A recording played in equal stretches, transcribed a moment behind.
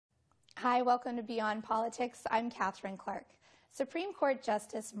Hi, welcome to Beyond Politics. I'm Catherine Clark. Supreme Court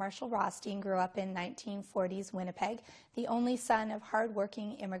Justice Marshall Rothstein grew up in 1940s Winnipeg, the only son of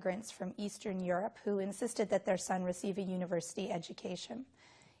hard-working immigrants from Eastern Europe who insisted that their son receive a university education.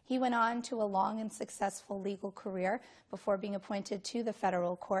 He went on to a long and successful legal career before being appointed to the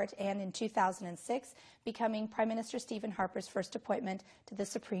federal court and in 2006 becoming Prime Minister Stephen Harper's first appointment to the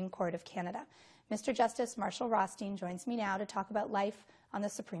Supreme Court of Canada. Mr. Justice Marshall Rothstein joins me now to talk about life on the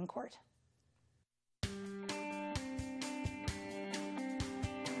Supreme Court.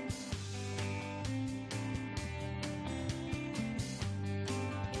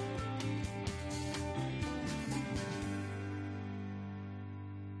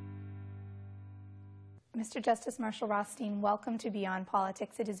 Mr. Justice Marshall Rothstein, welcome to Beyond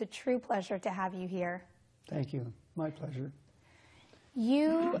Politics. It is a true pleasure to have you here. Thank you. My pleasure.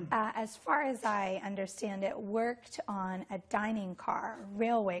 You, as far as I understand it, worked on a dining car,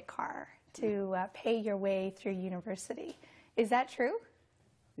 railway car, to pay your way through university. Is that true?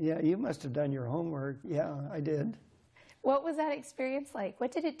 Yeah, you must have done your homework. Yeah, I did. What was that experience like?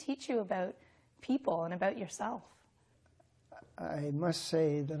 What did it teach you about people and about yourself? I must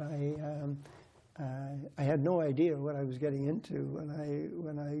say that I had no idea what I was getting into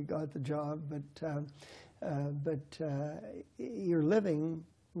when I got the job, but you're living,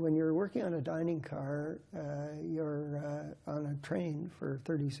 when you're working on a dining car, you're on a train for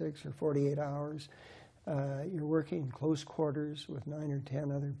 36 or 48 hours. You're working in close quarters with 9 or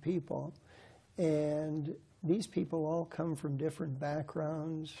 10 other people, and these people all come from different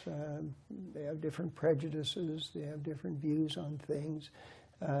backgrounds. They have different prejudices. They have different views on things.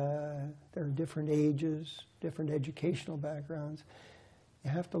 There are different ages, different educational backgrounds. You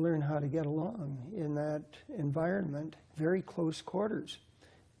have to learn how to get along in that environment, very close quarters.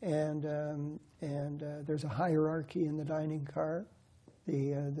 And there's a hierarchy in the dining car.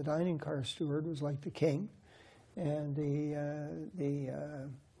 The dining car steward was like the king, and the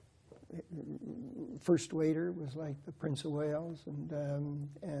first waiter was like the Prince of Wales,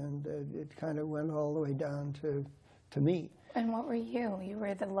 and it kind of went all the way down to me. And what were you? You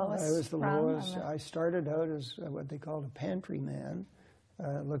were the lowest. I was the lowest. I started out as what they called a pantry man,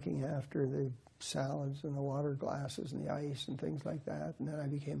 looking after the salads and the water glasses and the ice and things like that. And then I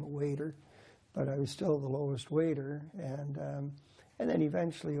became a waiter, but I was still the lowest waiter. And then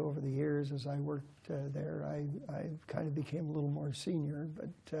eventually, over the years, as I worked there, I kind of became a little more senior.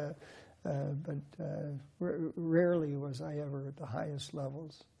 But rarely was I ever at the highest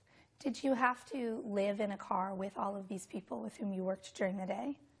levels. Did you have to live in a car with all of these people with whom you worked during the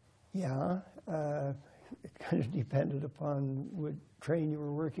day? Yeah, it kind of depended upon what train you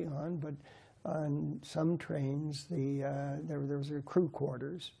were working on, but on some trains there was a crew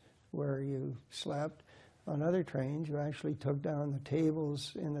quarters where you slept. On other trains you actually took down the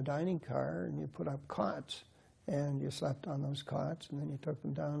tables in the dining car and you put up cots, and you slept on those cots, and then you took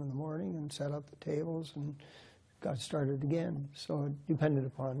them down in the morning and set up the tables and got started again. So it depended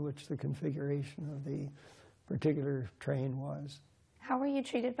upon which the configuration of the particular train was. How were you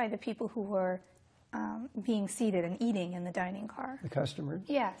treated by the people who were being seated and eating in the dining car? The customers?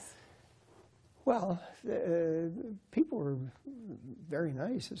 Yes. Well, people were very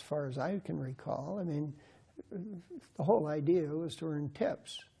nice as far as I can recall. I mean, the whole idea was to earn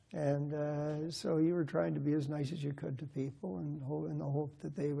tips. And so you were trying to be as nice as you could to people in the hope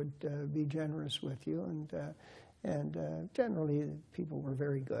that they would be generous with you. And generally, people were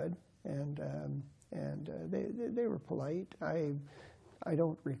very good, and they were polite. I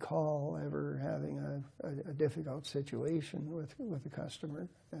don't recall ever having a difficult situation with a customer.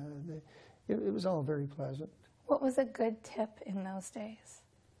 It was all very pleasant. What was a good tip in those days?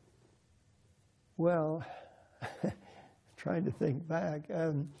 Well, trying to think back.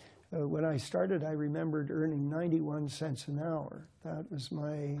 When I started, I remembered earning 91 cents an hour. That was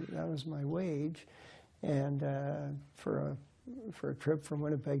my wage. And for a trip from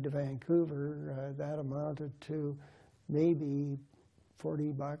Winnipeg to Vancouver, that amounted to maybe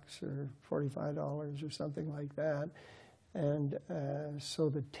 $40 or $45 or something like that. And so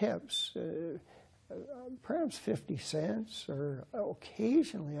the tips, perhaps 50 cents, or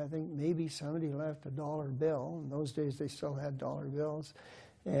occasionally I think maybe somebody left a dollar bill. In those days they still had dollar bills.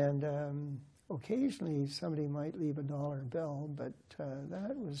 And occasionally somebody might leave a dollar bill, but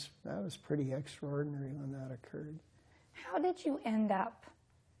that was pretty extraordinary when that occurred. How did you end up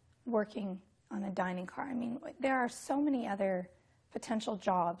working on a dining car? I mean, there are so many other potential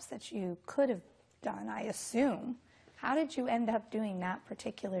jobs that you could have done, I assume. How did you end up doing that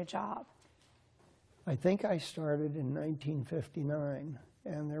particular job? I think I started in 1959,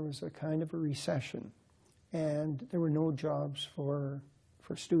 and there was a kind of a recession, and there were no jobs for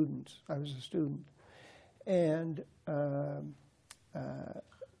for students. I was a student. And the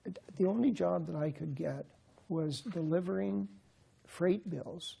only job that I could get was delivering freight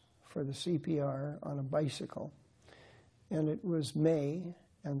bills for the CPR on a bicycle. And it was May,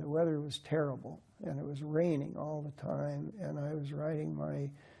 and the weather was terrible, and it was raining all the time, and I was riding my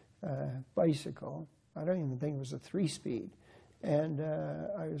bicycle. I don't even think it was a 3-speed. And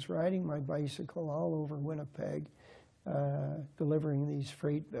I was riding my bicycle all over Winnipeg, delivering these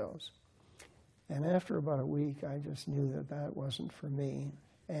freight bills. And after about a week, I just knew that that wasn't for me.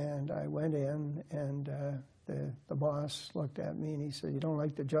 And I went in, and the boss looked at me, and he said, "You don't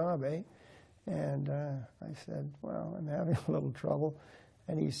like the job, eh?" And I said, "Well, I'm having a little trouble."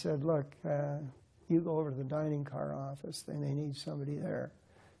 And he said, "Look, you go over to the dining car office. They may need somebody there."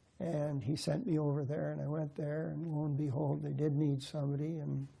 And he sent me over there, and I went there, and lo and behold, they did need somebody,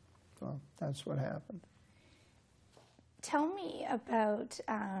 and well, that's what happened. Tell me about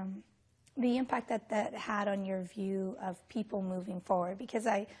the impact that had on your view of people moving forward, because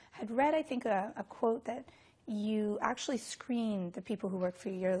I had read, I think, a quote that you actually screened the people who work for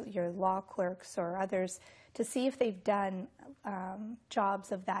you, your law clerks or others, to see if they've done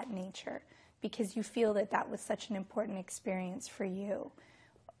jobs of that nature, because you feel that that was such an important experience for you.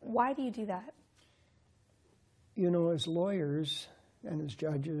 Why do you do that? You know, as lawyers and as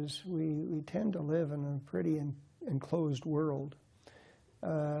judges, we tend to live in a pretty enclosed world.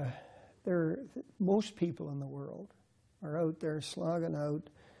 Most people in the world are out there slogging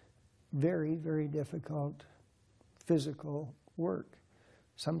out very, very difficult physical work,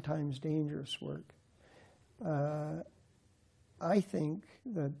 sometimes dangerous work. I think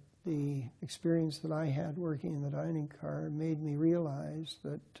that the experience that I had working in the dining car made me realize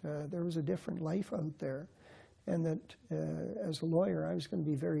that there was a different life out there, and that as a lawyer I was going to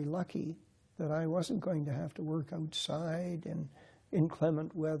be very lucky that I wasn't going to have to work outside in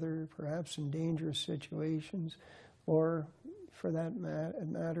inclement weather, perhaps in dangerous situations, or for that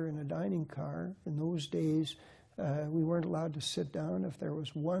matter in a dining car. In those days we weren't allowed to sit down. If there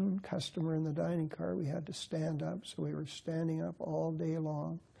was one customer in the dining car, we had to stand up, so we were standing up all day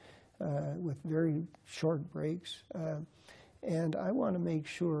long. With very short breaks. And I want to make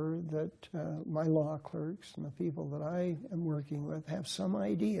sure that my law clerks and the people that I am working with have some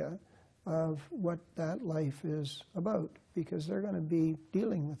idea of what that life is about, because they're going to be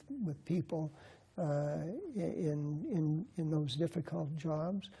dealing with people in those difficult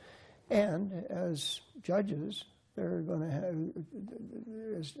jobs. And as judges, they're going to have,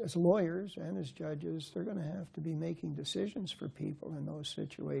 as lawyers and as judges, they're going to have to be making decisions for people in those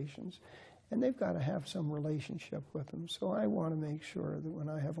situations, and they've got to have some relationship with them. So I want to make sure that when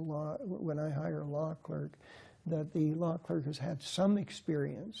I hire a law clerk, that the law clerk has had some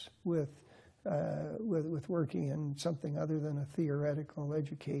experience with working in something other than a theoretical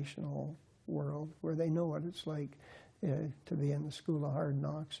educational world, where they know what it's like to be in the school of hard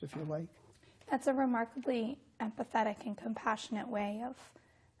knocks, if you like. That's a remarkably empathetic and compassionate way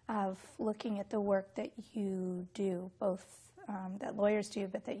of looking at the work that you do, both that lawyers do,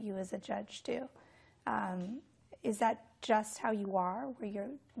 but that you as a judge do. Is that just how you are? Were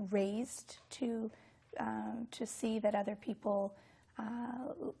you raised to see that other people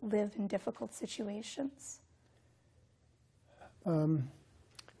live in difficult situations?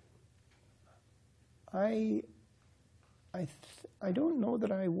 I don't know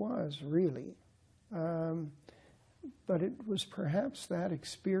that I was, really. But it was perhaps that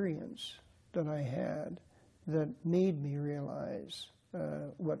experience that I had that made me realize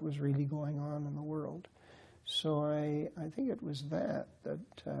what was really going on in the world. So I think it was that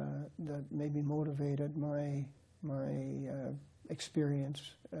maybe motivated my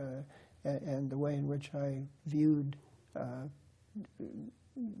experience and the way in which I viewed the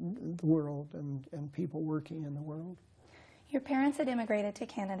world and people working in the world. Your parents had immigrated to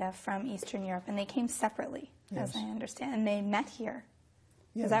Canada from Eastern Europe, and they came separately, yes, as I understand, and they met here.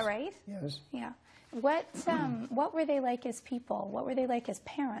 Yes. Is that right? Yes. Yeah. What were they like as people? What were they like as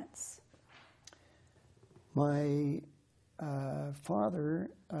parents? My father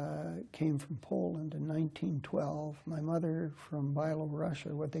came from Poland in 1912. My mother from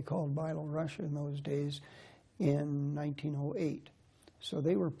Bielorussia, what they called Bielorussia in those days, in 1908. So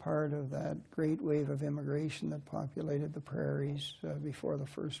they were part of that great wave of immigration that populated the prairies before the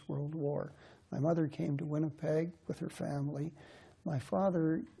First World War. My mother came to Winnipeg with her family. My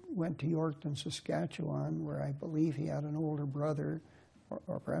father went to Yorkton, Saskatchewan, where I believe he had an older brother,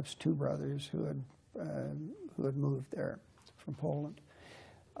 or perhaps two brothers, who had moved there from Poland.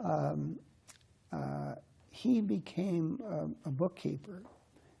 He became a bookkeeper,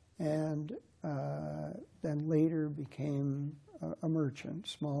 and then later became a merchant,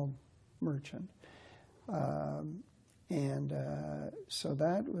 small merchant. So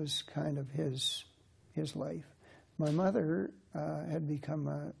that was kind of his life. My mother had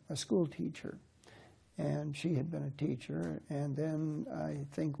become a school teacher, and she had been a teacher, and then I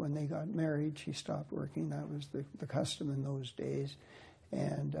think when they got married, she stopped working. That was the custom in those days,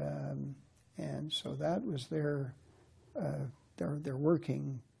 and so that was their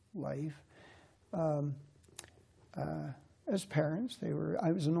working life. As parents,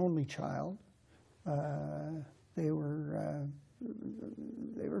 I was an only child. They were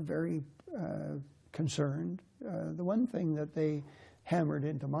very concerned. The one thing that they hammered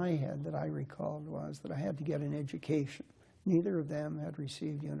into my head that I recalled was that I had to get an education. Neither of them had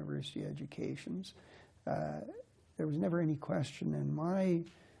received university educations. There was never any question in my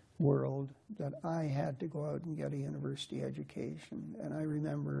world that I had to go out and get a university education. And I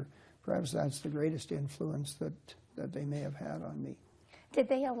remember perhaps that's the greatest influence that they may have had on me. Did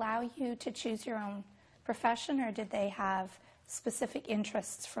they allow you to choose your own profession, or did they have specific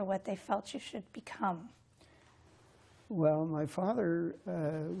interests for what they felt you should become? Well, my father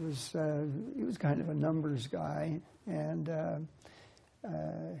was kind of a numbers guy, and I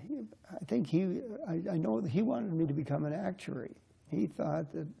know that he wanted me to become an actuary. He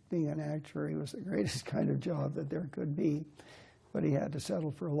thought that being an actuary was the greatest kind of job that there could be, but he had to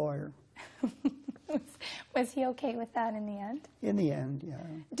settle for a lawyer. Was he okay with that in the end? In the end, yeah.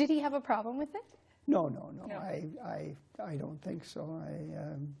 Did he have a problem with it? No. I don't think so.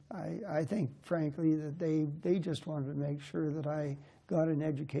 I think, frankly, that they just wanted to make sure that I got an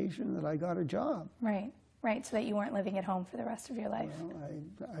education, that I got a job. Right, so that you weren't living at home for the rest of your life.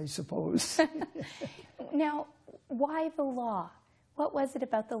 Well, I suppose. Now, why the law? What was it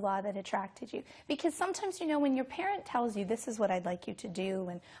about the law that attracted you? Because sometimes, when your parent tells you, this is what I'd like you to do,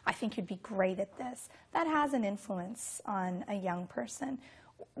 and I think you'd be great at this, that has an influence on a young person.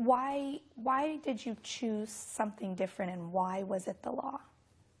 Why did you choose something different, and why was it the law?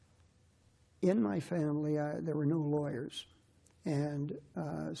 In my family, there were no lawyers, and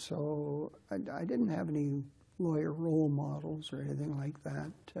so I didn't have any lawyer role models or anything like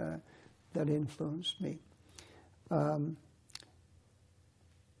that that influenced me.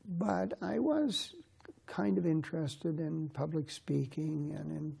 But I was kind of interested in public speaking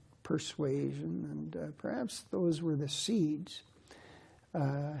and in persuasion, and perhaps those were the seeds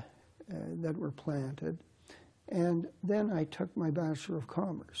that were planted. And then I took my Bachelor of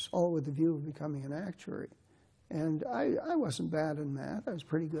Commerce, all with the view of becoming an actuary. And I wasn't bad in math. I was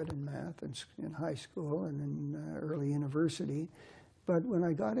pretty good in math in high school and in early university. But when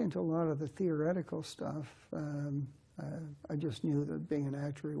I got into a lot of the theoretical stuff, I just knew that being an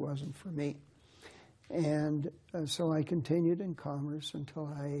actuary wasn't for me. And so I continued in commerce until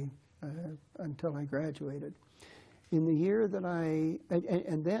I graduated. In the year that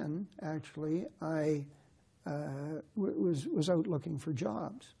and then actually I was out looking for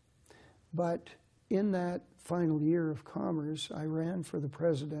jobs. But in that final year of commerce, I ran for the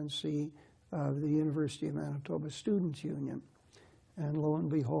presidency of the University of Manitoba Students' Union. And lo and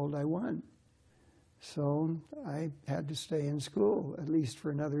behold, I won. So I had to stay in school at least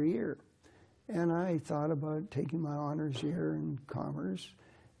for another year. And I thought about taking my honors year in commerce.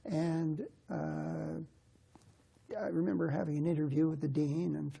 And I remember having an interview with the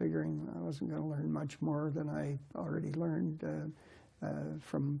dean and figuring I wasn't going to learn much more than I already learned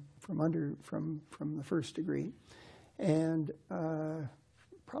from the first degree. And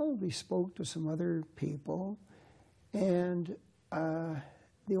probably spoke to some other people. And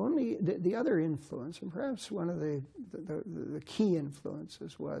the other influence, and perhaps one of the key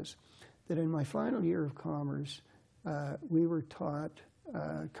influences, was that in my final year of commerce, we were taught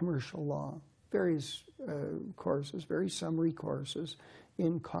commercial law, various courses, very summary courses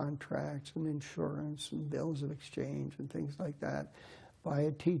in contracts and insurance and bills of exchange and things like that, by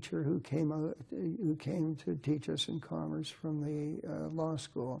a teacher who came to teach us in commerce from the law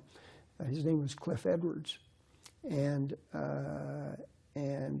school. His name was Cliff Edwards. And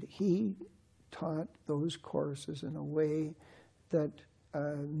he taught those courses in a way that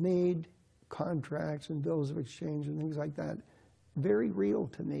made contracts and bills of exchange and things like that very real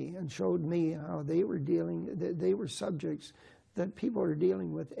to me, and showed me how they were subjects that people are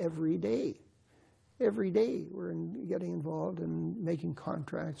dealing with every day. Every day we're getting involved in making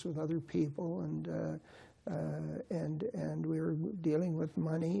contracts with other people, and we were dealing with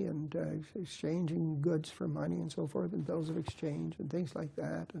money and exchanging goods for money and so forth, and bills of exchange and things like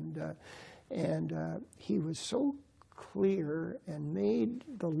that. And he was so clear and made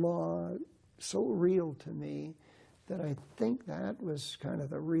the law so real to me that I think that was kind of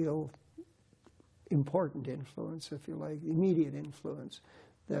the real important influence, if you like, immediate influence,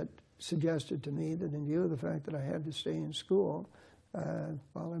 that suggested to me that in view of the fact that I had to stay in school,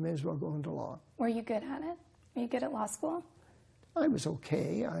 well, I may as well go into law. Were you good at it? Were you good at law school? I was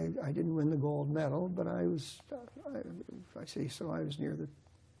okay. I didn't win the gold medal, but I was, if I say so, I was near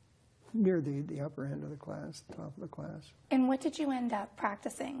the upper end of the class, the top of the class. And what did you end up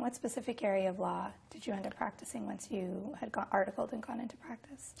practicing? What specific area of law did you end up practicing once you had articled and gone into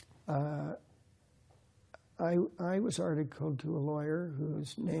practice? I was articled to a lawyer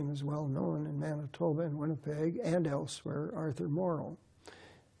whose name is well known in Manitoba and Winnipeg and elsewhere, Arthur Morrill.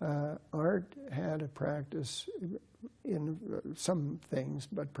 Art had a practice in some things,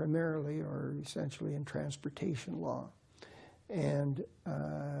 but primarily or essentially in transportation law. And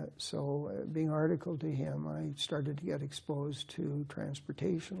so being articled to him, I started to get exposed to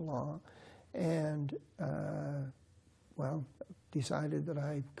transportation law and, well, decided that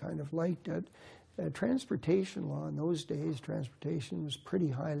I kind of liked it. Transportation law in those days, transportation was pretty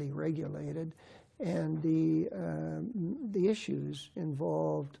highly regulated, and the issues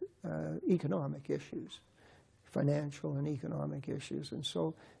involved economic issues, financial and economic issues, and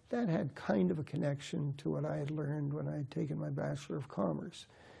so that had kind of a connection to what I had learned when I had taken my Bachelor of Commerce.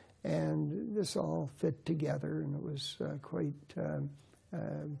 And this all fit together, and it was quite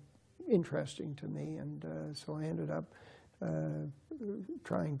interesting to me, and so I ended up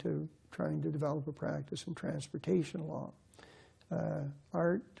trying to develop a practice in transportation law.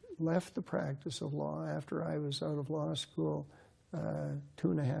 Art left the practice of law after I was out of law school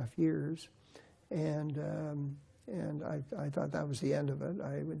 2.5 years, and I thought that was the end of it.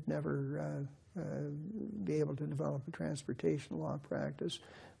 I would never be able to develop a transportation law practice,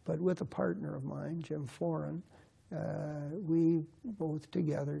 but with a partner of mine, Jim Foran, we both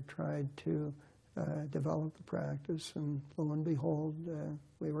together tried to develop the practice, and lo and behold,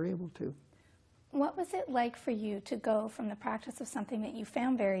 we were able to. What was it like for you to go from the practice of something that you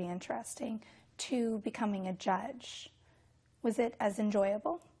found very interesting to becoming a judge? Was it as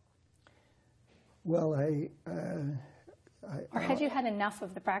enjoyable? Well, or had you had enough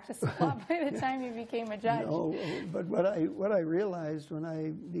of the practice of law by the time you became a judge? No, but what I realized when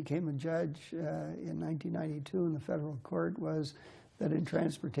I became a judge in 1992 in the federal court was that in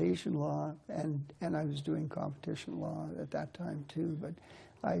transportation law, and I was doing competition law at that time too, but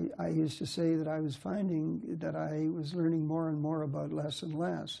I used to say that I was finding that I was learning more and more about less and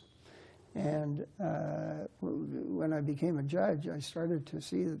less. And when I became a judge, I started to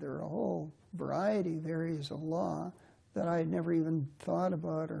see that there were a whole variety of areas of law that I had never even thought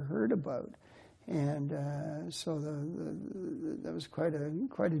about or heard about. And so that was quite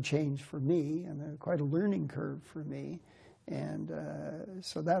a change for me, and quite a learning curve for me. And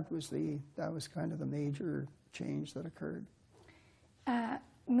so that was kind of the major change that occurred.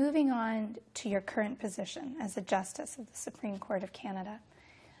 Moving on to your current position as a justice of the Supreme Court of Canada,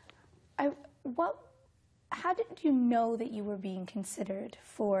 how did you know that you were being considered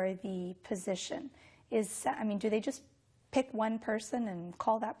for the position? Do they just pick one person and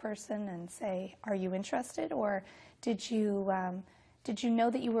call that person and say, "Are you interested?" Or did you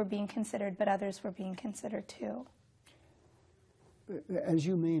know that you were being considered, but others were being considered too? As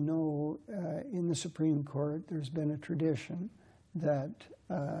you may know, in the Supreme Court, there's been a tradition that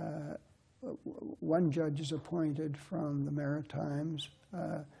one judge is appointed from the Maritimes,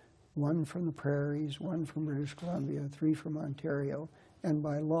 one from the Prairies, one from British Columbia, 3 from Ontario, and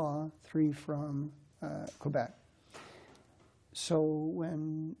by law, 3 from Quebec. So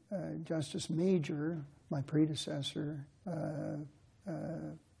when Justice Major, my predecessor,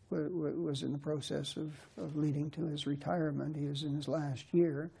 was in the process of leading to his retirement, he was in his last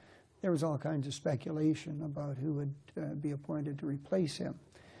year, there was all kinds of speculation about who would be appointed to replace him.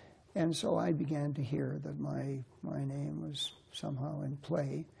 And so I began to hear that my name was somehow in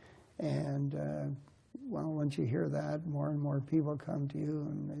play. And, well, once you hear that, more and more people come to you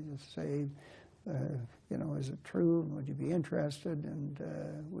and they just say, is it true? Would you be interested? And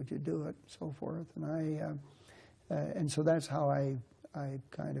would you do it? So forth. And so that's how I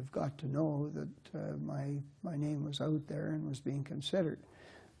kind of got to know that my name was out there and was being considered.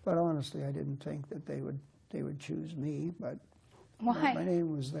 But honestly, I didn't think that they would choose me. But why? My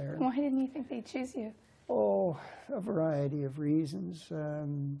name was there. Why didn't you think they'd choose you? Oh, a variety of reasons.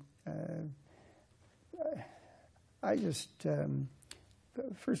 I just,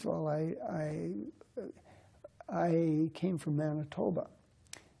 first of all, I came from Manitoba,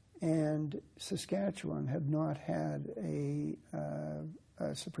 and Saskatchewan had not had a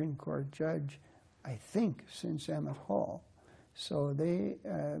Supreme Court judge, I think, since Emmett Hall. So it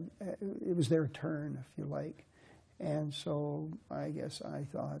was their turn, if you like. And so I guess I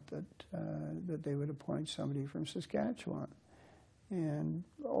thought that they would appoint somebody from Saskatchewan. And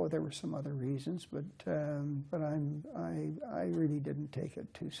there were some other reasons, but I really didn't take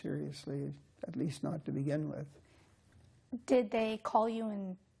it too seriously, at least not to begin with. Did they call you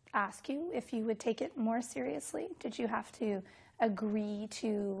and ask you if you would take it more seriously? Did you have to agree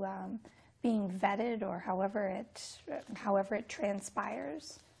to being vetted, or however it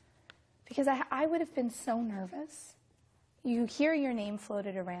transpires? Because I would have been so nervous. You hear your name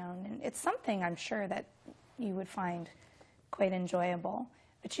floated around, and it's something I'm sure that you would find quite enjoyable,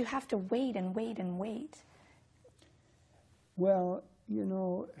 but you have to wait and wait and wait. Well, you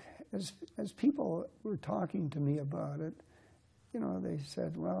know, as people were talking to me about it, you know, they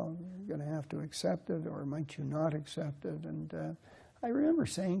said, well, you're going to have to accept it, or might you not accept it? And I remember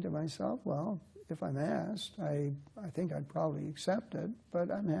saying to myself, well, if I'm asked, I think I'd probably accept it,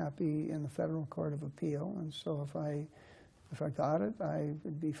 but I'm happy in the Federal Court of Appeal, and so if I got it, I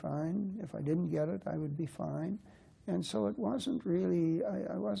would be fine. If I didn't get it, I would be fine. And so it wasn't really,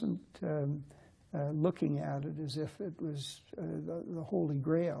 I wasn't looking at it as if it was the Holy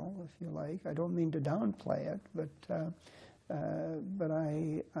Grail, if you like. I don't mean to downplay it, but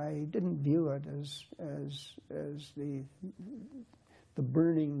I didn't view it as the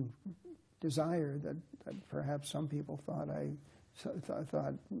burning desire that perhaps some people thought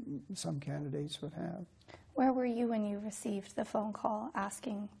thought some candidates would have. Where were you when you received the phone call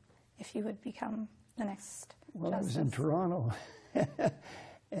asking if you would become the next Well, justice? I was in Toronto,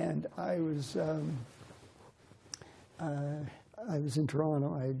 and I was in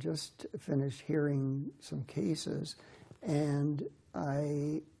Toronto. I had just finished hearing some cases, and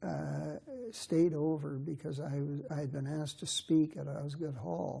I stayed over because I had been asked to speak at Osgoode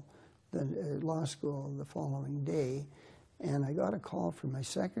Hall, the law school, the following day, and I got a call from my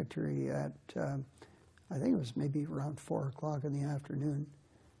secretary at I think it was maybe around 4 o'clock in the afternoon,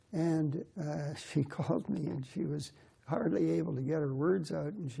 and she called me, and she was hardly able to get her words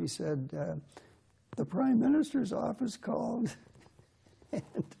out, and she said, the Prime Minister's office called.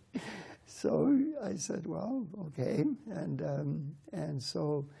 And so I said, well, okay, and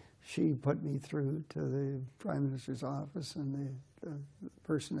so she put me through to the Prime Minister's office, and the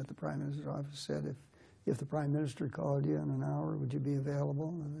person at the Prime Minister's office said, if the Prime Minister called you in an hour, would you be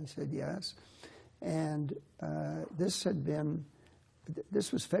available? And I said yes. And this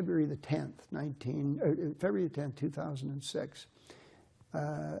was February the 10th, February the 10th, 2006.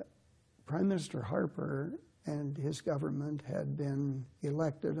 Prime Minister Harper and his government had been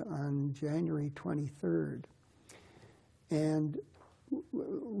elected on January 23rd. And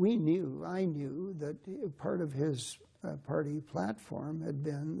I knew that part of his party platform had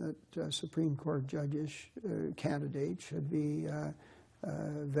been that Supreme Court candidates should be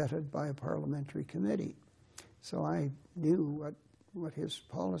vetted by a parliamentary committee. So I knew what his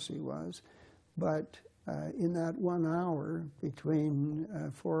policy was, but in that 1 hour between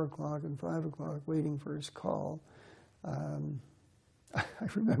 4 o'clock and 5 o'clock waiting for his call, I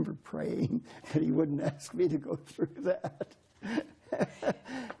remember praying that he wouldn't ask me to go through that.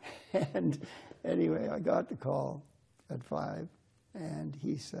 And anyway, I got the call at 5, and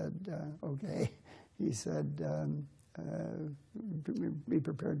he said, okay. He said, be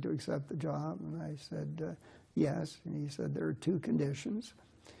prepared to accept the job. And I said, yes. And he said, there are 2 conditions.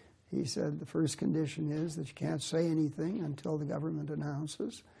 He said, the first condition is that you can't say anything until the government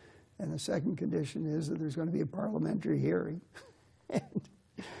announces. And the second condition is that there's going to be a parliamentary hearing.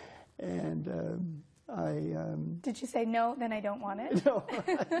 Did you say, no, then I don't want it? No,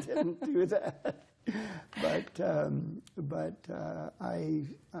 I didn't do that. But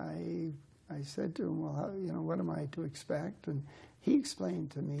I said to him, well, what am I to expect? And he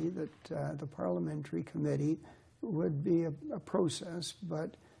explained to me that the parliamentary committee would be a process,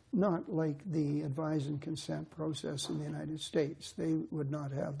 but not like the advise and consent process in the United States. They would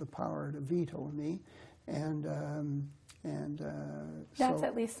not have the power to veto me, and that's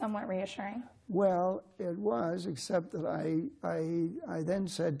at least somewhat reassuring. Well, it was, except that I then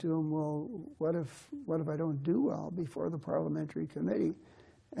said to him, well, what if I don't do well before the parliamentary committee?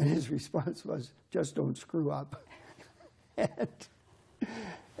 And his response was, just don't screw up.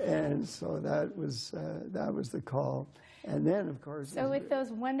 And so that was the call. And then, of course... So with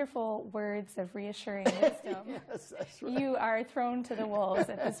those wonderful words of reassuring wisdom, yes, that's right. You are thrown to the wolves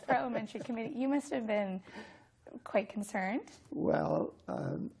at this parliamentary committee. You must have been quite concerned. Well,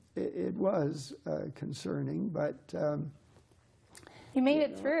 it was concerning, but... you made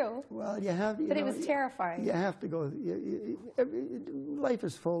it through. Well, you have... But it was terrifying. You have to go... life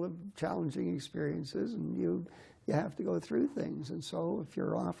is full of challenging experiences, and you you have to go through things. And so if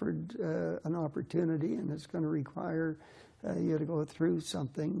you're offered an opportunity and it's going to require you to go through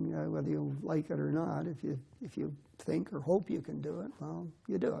something, whether you like it or not, if you think or hope you can do it, well,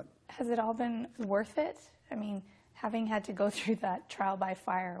 you do it. Has it all been worth it? I mean, having had to go through that trial by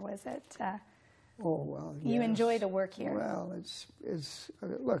fire, was it? Oh, well, you yes. enjoy to work here. Well,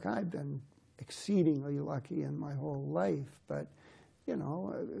 look, I've been exceedingly lucky in my whole life, but, you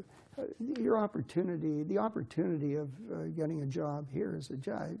know, the opportunity of getting a job here as a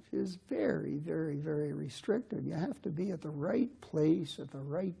judge is very, very, very restricted. You have to be at the right place at the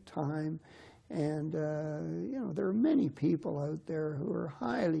right time. And, you know, there are many people out there who are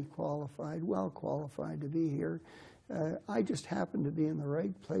highly qualified, well qualified to be here. I just happen to be in the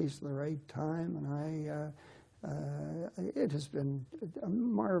right place at the right time, and it has been a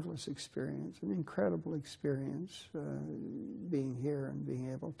marvelous experience, an incredible experience being here and being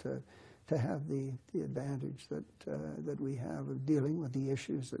able to have the advantage that we have of dealing with the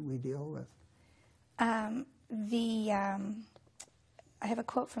issues that we deal with. I have a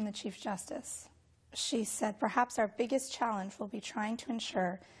quote from the Chief Justice. She said, "Perhaps our biggest challenge will be trying to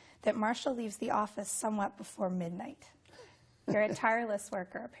ensure that Marshall leaves the office somewhat before midnight." You're a tireless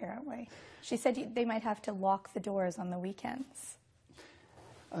worker, apparently. She said they might have to lock the doors on the weekends.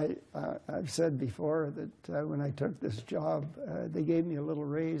 I've said before that when I took this job, they gave me a little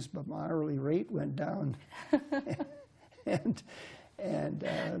raise, but my hourly rate went down. and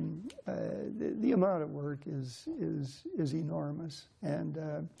the amount of work is enormous.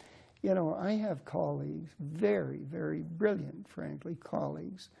 And, you know, I have colleagues, very, very brilliant, frankly,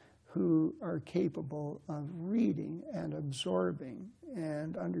 colleagues, who are capable of reading and absorbing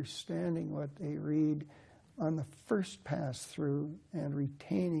and understanding what they read on the first pass through and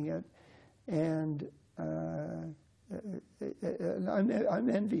retaining it. And I'm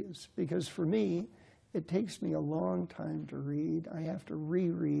envious, because for me, it takes me a long time to read. I have to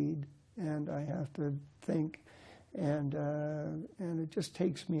reread, and I have to think, and it just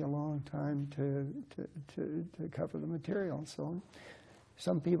takes me a long time to cover the material. So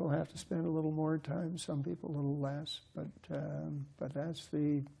some people have to spend a little more time, some people a little less, but that's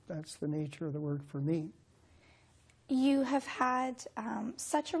the nature of the work for me. You have had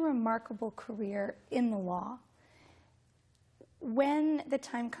such a remarkable career in the law. When the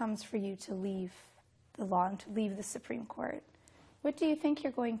time comes for you to leave the law and to leave the Supreme Court, what do you think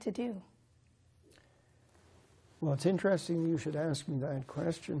you're going to do? Well, it's interesting you should ask me that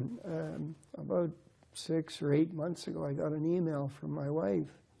question. About 6 or 8 months ago, I got an email from my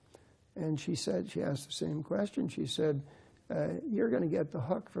wife, and she asked the same question. She said, "You're going to get the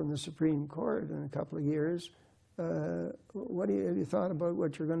hook from the Supreme Court in a couple of years. Have you thought about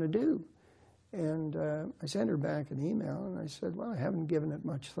what you're going to do?" And I sent her back an email, and I said, "Well, I haven't given it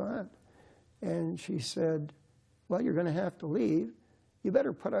much thought." And she said, "Well, you're going to have to leave. You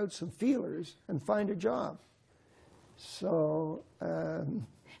better put out some feelers and find a job." So...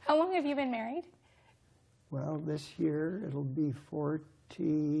 How long have you been married? Well, this year it'll be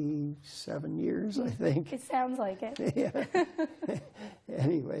 47 years, I think. It sounds like it. Yeah.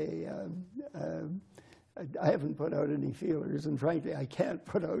 Anyway, I haven't put out any feelers, and frankly, I can't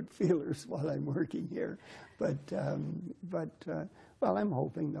put out feelers while I'm working here. But well, I'm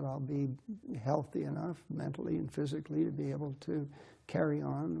hoping that I'll be healthy enough, mentally and physically, to be able to carry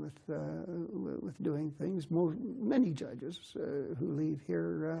on with doing things. Many judges who leave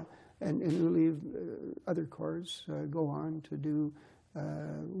here and who leave other courts go on to do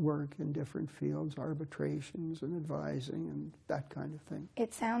work in different fields, arbitrations and advising and that kind of thing.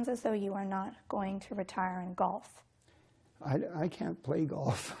 It sounds as though you are not going to retire in golf. I can't play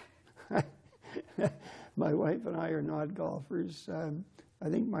golf. My wife and I are not golfers. I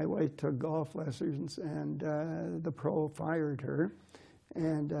think my wife took golf lessons, and the pro fired her.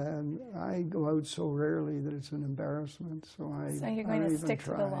 And I go out so rarely that it's an embarrassment. So you're going to stick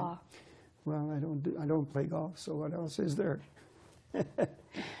to the law. Well, I don't play golf. So what else is there?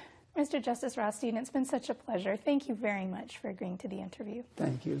 Mr. Justice Rothstein, it's been such a pleasure. Thank you very much for agreeing to the interview.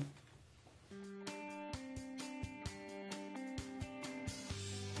 Thank you.